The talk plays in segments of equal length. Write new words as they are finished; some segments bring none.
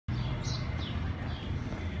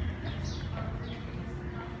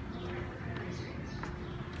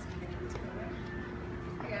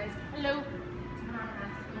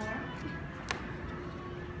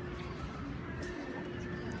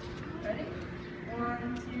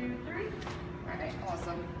Alright,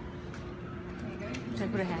 awesome. Should I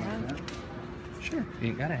put a hat on? Sure. You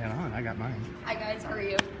ain't got a hat on. I got mine. Hi guys, how are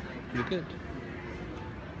you? Pretty good.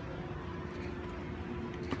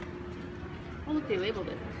 Oh look, they labeled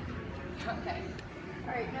it. Okay.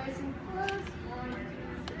 Alright, nice and close. One,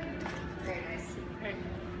 two, three. Very nice. Right.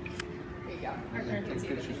 There you go. Our friend can see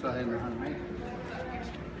the picture.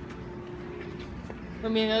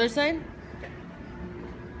 Want me on the other side?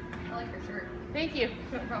 I like your shirt. Thank you.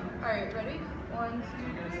 No problem. Alright, ready? 1, 2,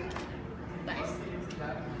 3. Nice.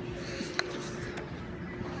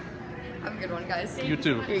 Have a good one, guys. You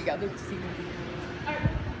too. Here you go. Good to see you. Alright.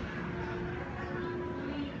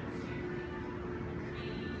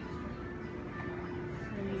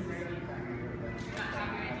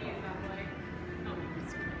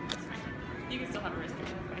 You can still have a wristband.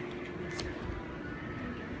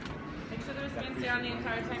 Make sure the wristbands stay on the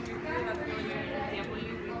entire time you're here. That's the only example you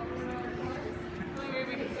use. That's the only way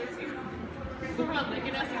we can search you. We're all looking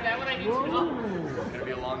at us. Is that what I need to know? It's gonna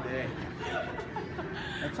be a long day.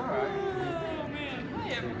 That's alright. Oh man. Hi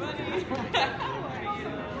everybody. How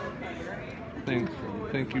are you?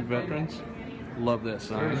 Thank you, veterans. Love that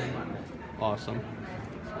sign. Awesome.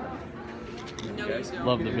 No, you don't.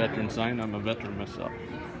 Love the veteran sign. I'm a veteran myself.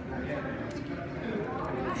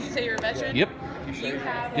 Did you say you're a veteran? Yep. You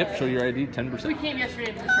have Yep. Show your ID. We 10%. came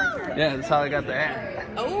yesterday for the shark card. Yeah, that's how I got the hat.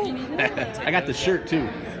 Oh. I got the shirt too.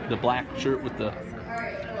 The black shirt with the.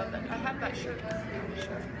 I love that. I have that shirt.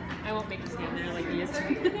 I won't make you stand there like you used to.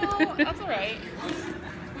 No, that's alright.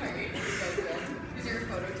 These are your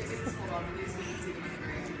photo tickets. Hold on to these so you can see them.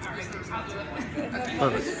 Alright, I'll do it.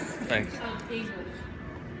 Perfect. Thanks.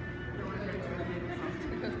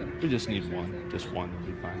 We just need one. Just one will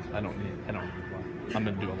be fine. I don't need one. I'm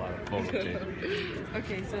gonna do a lot of photo tape.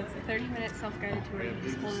 Okay, so it's a 30-minute self-guided tour. You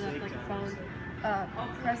just hold it up like a phone.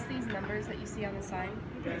 Press these numbers that you see on the sign.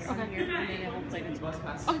 Okay. Here, and then it will play the tour.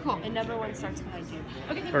 Okay, cool. And number 1 starts behind you.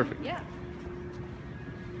 Okay. Perfect. Yeah.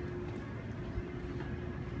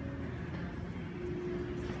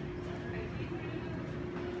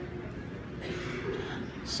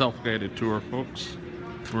 Self-guided tour, folks.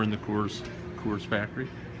 We're in the Coors factory.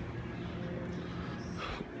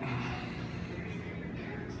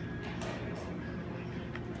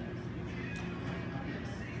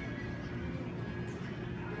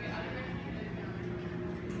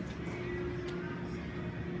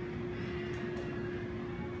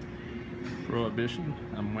 Prohibition.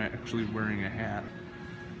 I'm actually wearing a hat.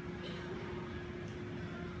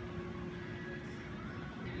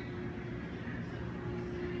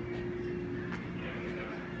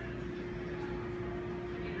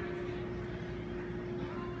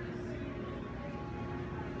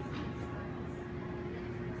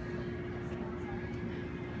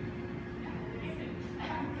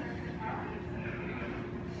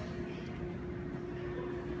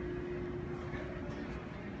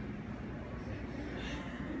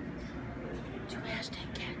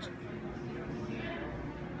 Katch.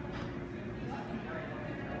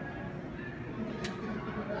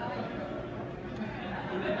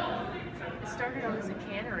 It started out as a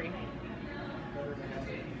cannery.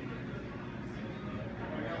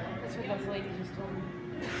 That's what those ladies just told me.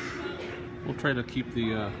 We'll try to keep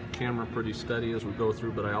the camera pretty steady as we go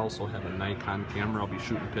through, but I also have a Nikon camera. I'll be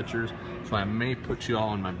shooting pictures, so I may put you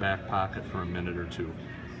all in my back pocket for a minute or two,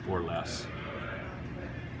 or less.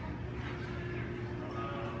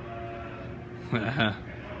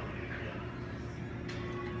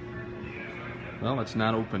 Well, it's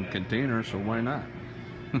not open container, so why not?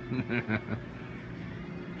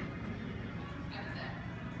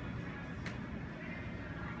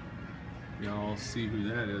 Y'all see who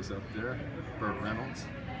that is up there? Burt Reynolds.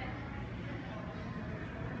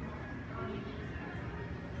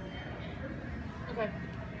 Okay.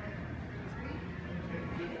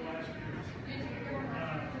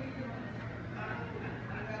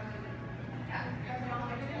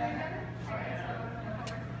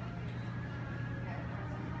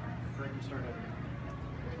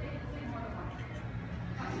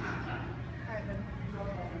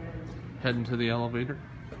 Heading to the elevator.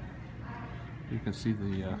 You can see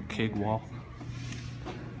the keg wall.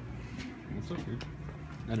 It's okay.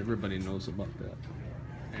 Not everybody knows about that.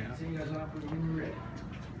 Yeah. See you guys off when you're ready.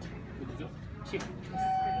 Cheers.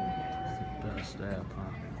 It's the best app,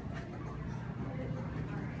 huh?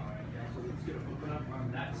 So let's get it open up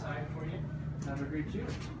on that side for you. Have a great cheer.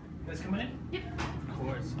 You guys coming in? Yep. Of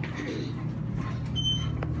course.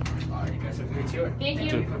 Alright, you guys have a great tour. Thank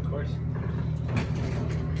you. Of course.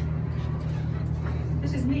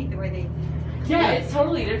 This is neat the way they. Yeah, it's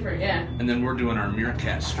totally different, yeah. And then we're doing our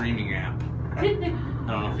Meerkat streaming app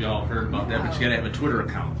don't know if y'all heard about that, but you gotta have a Twitter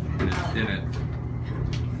account. And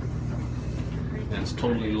it's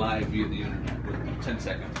totally live via the internet with a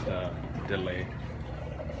 10-second delay.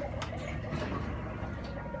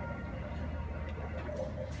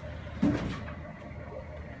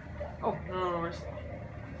 Oh, no,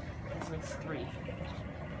 so it's 3.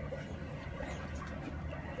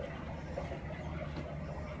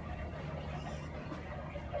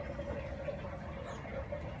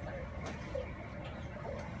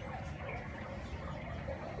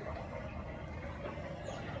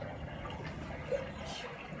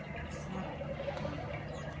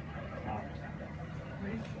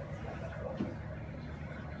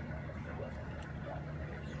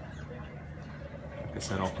 Like I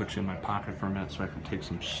said, I'll put you in my pocket for a minute so I can take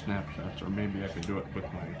some snapshots, or maybe I can do it with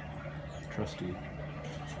my trusty.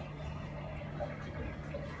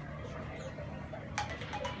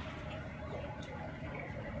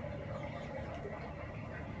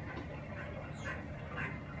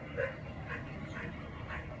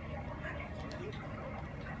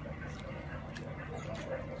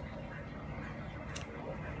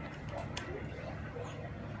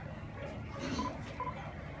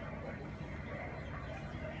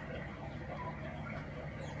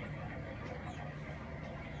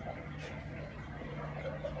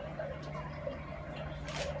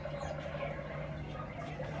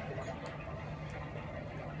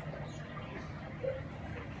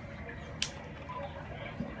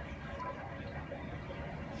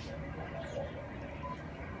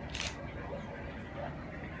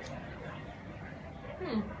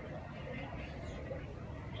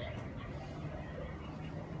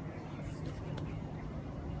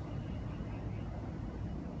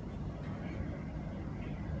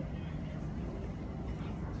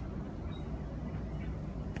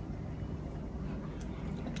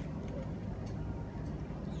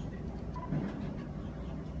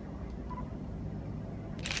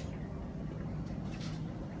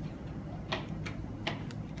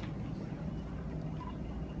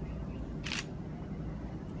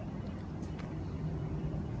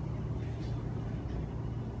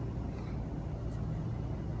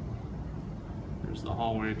 There's the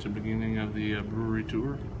hallway to the beginning of the brewery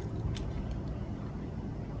tour.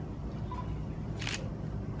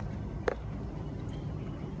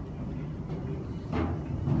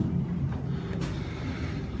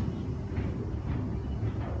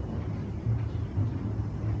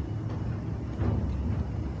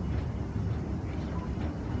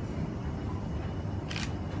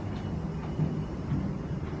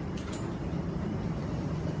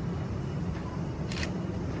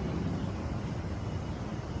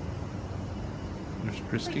 There's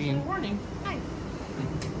Christine. Good morning. Hi.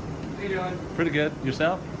 How you doing? Pretty good.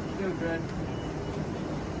 Yourself? Doing good.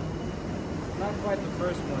 Not quite the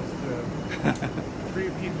first ones through. 3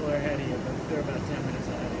 people are ahead of you, but they're about 10 minutes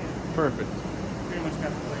ahead of you. Perfect. Pretty much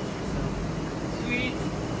got the place yourself. Sweet.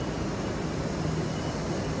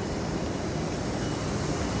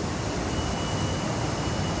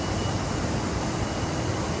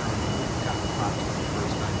 Copper pots for the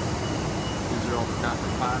first time. These are all the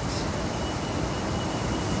copper pots.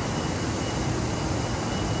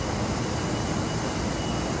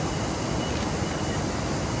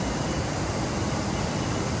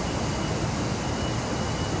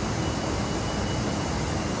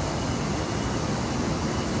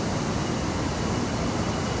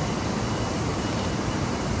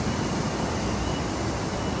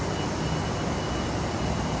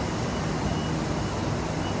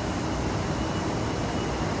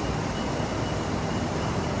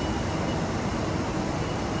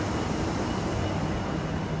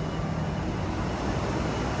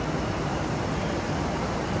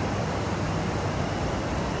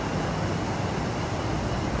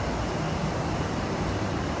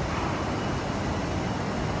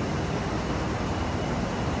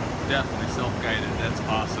 Definitely self-guided. That's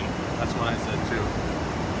awesome. That's what I said too.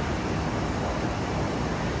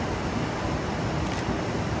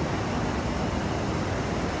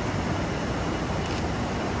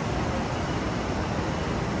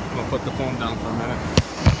 I'm gonna put the phone down for a minute.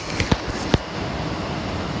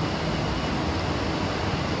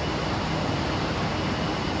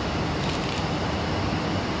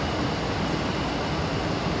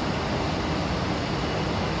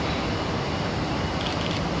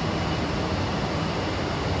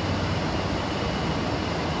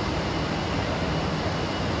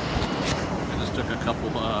 Took a couple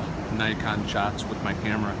Nikon shots with my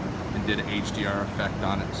camera and did an HDR effect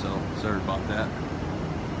on it, so sorry about that.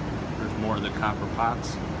 There's more of the copper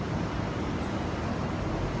pots.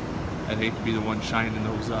 I'd hate to be the one shining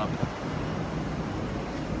those up.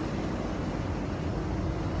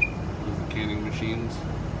 scanning machines.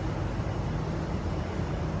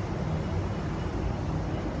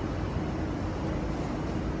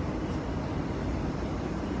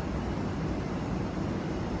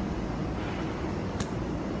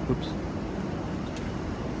 Oops.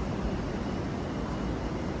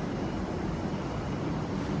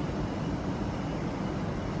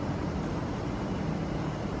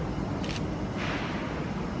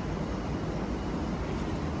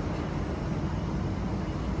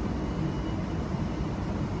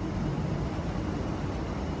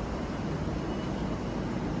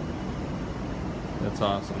 That's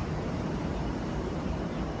awesome.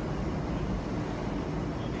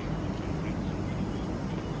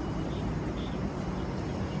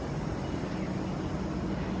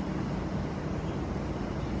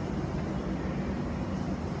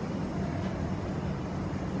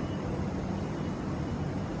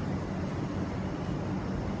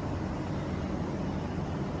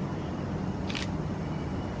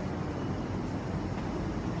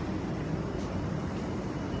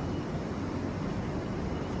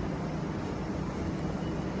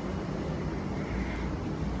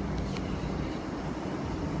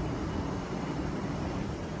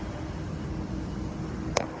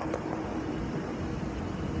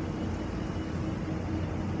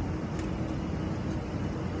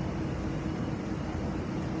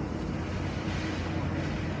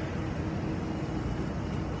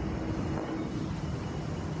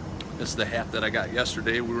 This is the hat that I got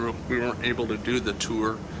yesterday. We weren't able to do the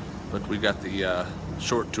tour, but we got the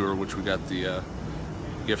short tour, which we got the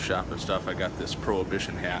gift shop and stuff. I got this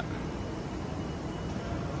Prohibition hat.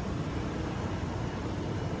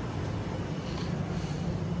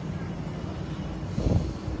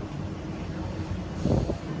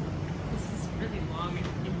 This is really long.